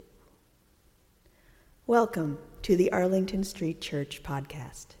Welcome to the Arlington Street Church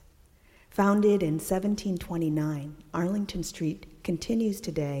podcast. Founded in 1729, Arlington Street continues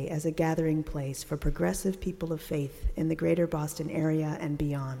today as a gathering place for progressive people of faith in the greater Boston area and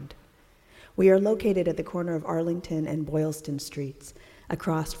beyond. We are located at the corner of Arlington and Boylston Streets,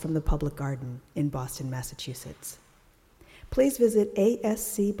 across from the Public Garden in Boston, Massachusetts. Please visit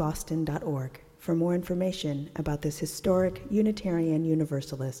ascboston.org for more information about this historic Unitarian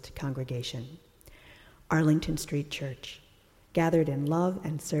Universalist congregation. Arlington Street Church, gathered in love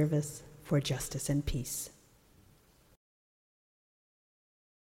and service for justice and peace.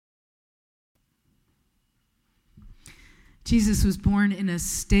 Jesus was born in a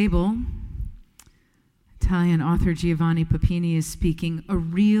stable. Italian author Giovanni Papini is speaking. A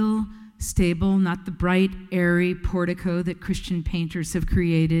real stable, not the bright, airy portico that Christian painters have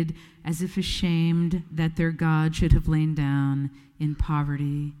created as if ashamed that their God should have lain down in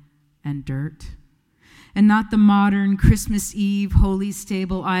poverty and dirt. And not the modern Christmas Eve holy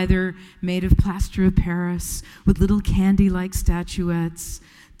stable either, made of plaster of Paris with little candy-like statuettes.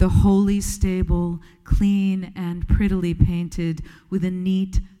 The holy stable, clean and prettily painted, with a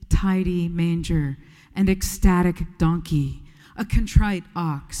neat, tidy manger, an ecstatic donkey, a contrite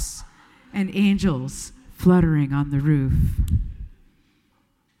ox, and angels fluttering on the roof.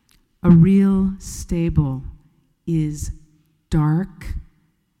 A real stable is dark,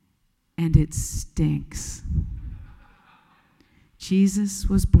 and it stinks. Jesus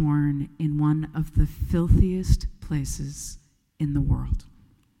was born in one of the filthiest places in the world.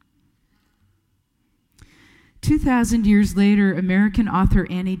 2,000 years later, American author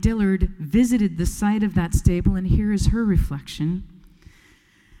Annie Dillard visited the site of that stable, and here is her reflection.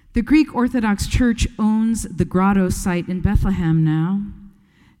 The Greek Orthodox Church owns the grotto site in Bethlehem now.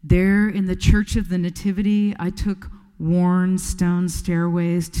 There in the Church of the Nativity, I took worn stone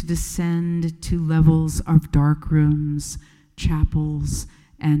stairways to descend to levels of dark rooms, chapels,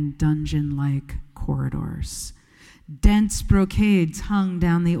 and dungeon-like corridors. Dense brocades hung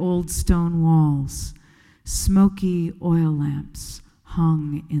down the old stone walls. Smoky oil lamps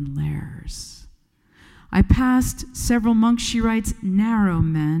hung in layers. I passed several monks, she writes, narrow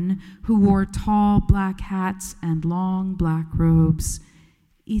men who wore tall black hats and long black robes.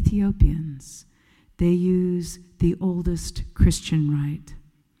 Ethiopians. They use the oldest Christian rite.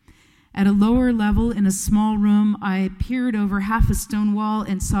 At a lower level, in a small room, I peered over half a stone wall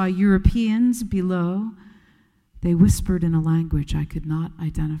and saw Europeans below. They whispered in a language I could not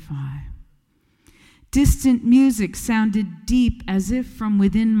identify. Distant music sounded deep, as if from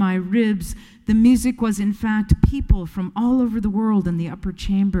within my ribs. The music was, in fact, people from all over the world in the upper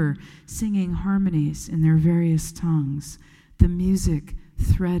chamber, singing harmonies in their various tongues. The music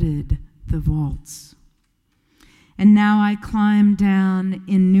threaded the vaults. And now I climb down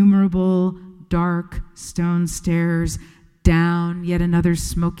innumerable dark stone stairs, down yet another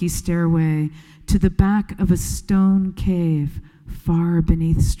smoky stairway, to the back of a stone cave far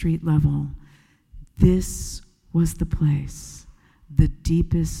beneath street level. This was the place, the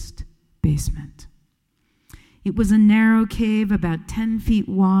deepest basement. It was a narrow cave about 10 feet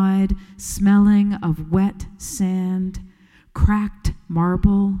wide, smelling of wet sand. Cracked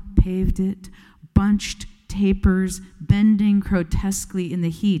marble paved it, bunched tapers bending grotesquely in the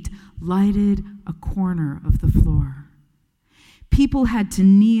heat lighted a corner of the floor. People had to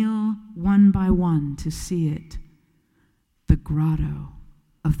kneel one by one to see it. The grotto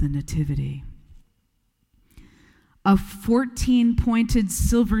of the Nativity. A 14-pointed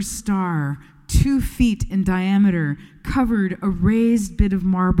silver star, 2 feet in diameter, covered a raised bit of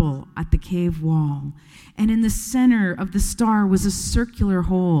marble at the cave wall. And in the center of the star was a circular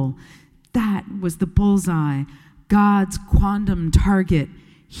hole. That was the bullseye, God's quantum target.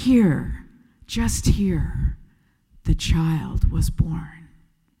 Here, just here, the child was born.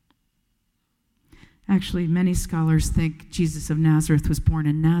 Actually, many scholars think Jesus of Nazareth was born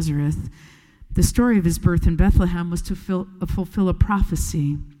in Nazareth. The story of his birth in Bethlehem was to fulfill a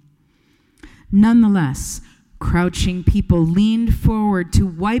prophecy. Nonetheless, crouching people leaned forward to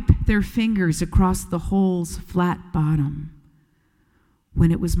wipe their fingers across the hole's flat bottom.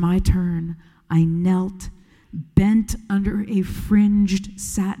 When it was my turn, I knelt, bent under a fringed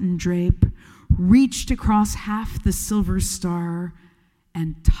satin drape, reached across half the silver star,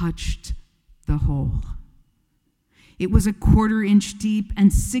 and touched the hole. It was a 1/4 inch deep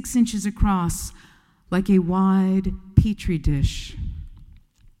and 6 inches across, like a wide petri dish.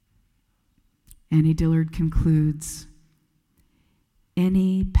 Annie Dillard concludes,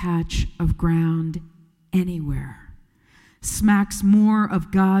 any patch of ground anywhere smacks more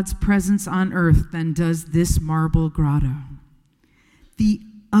of God's presence on earth than does this marble grotto. The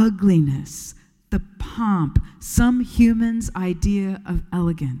ugliness, the pomp, some human's idea of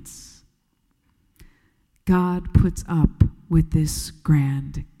elegance. God puts up with this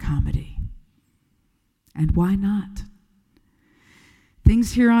grand comedy. And why not?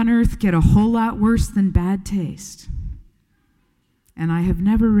 Things here on earth get a whole lot worse than bad taste. And I have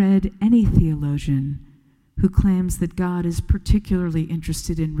never read any theologian who claims that God is particularly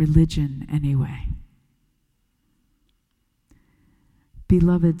interested in religion anyway.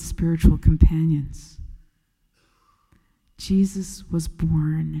 Beloved spiritual companions, Jesus was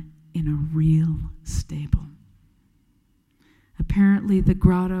born in a real stable. Apparently, the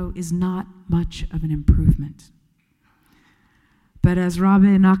grotto is not much of an improvement. But as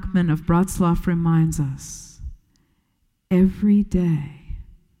Rabbi Nachman of Bratslav reminds us, every day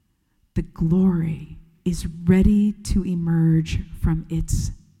the glory is ready to emerge from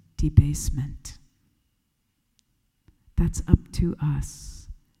its debasement. That's up to us.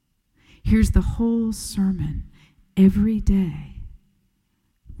 Here's the whole sermon. Every day,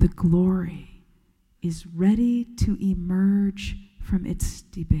 the glory is ready to emerge from its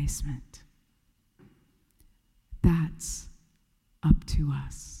debasement. That's up to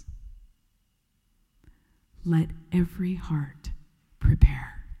us. Let every heart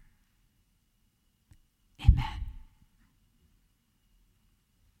prepare. Amen.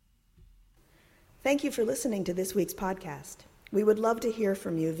 Thank you for listening to this week's podcast. We would love to hear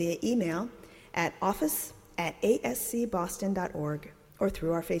from you via email at office@ascboston.org or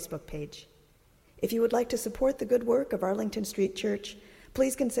through our Facebook page. If you would like to support the good work of Arlington Street Church,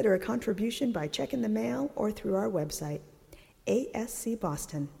 please consider a contribution by check in the mail or through our website,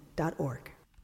 ascboston.org.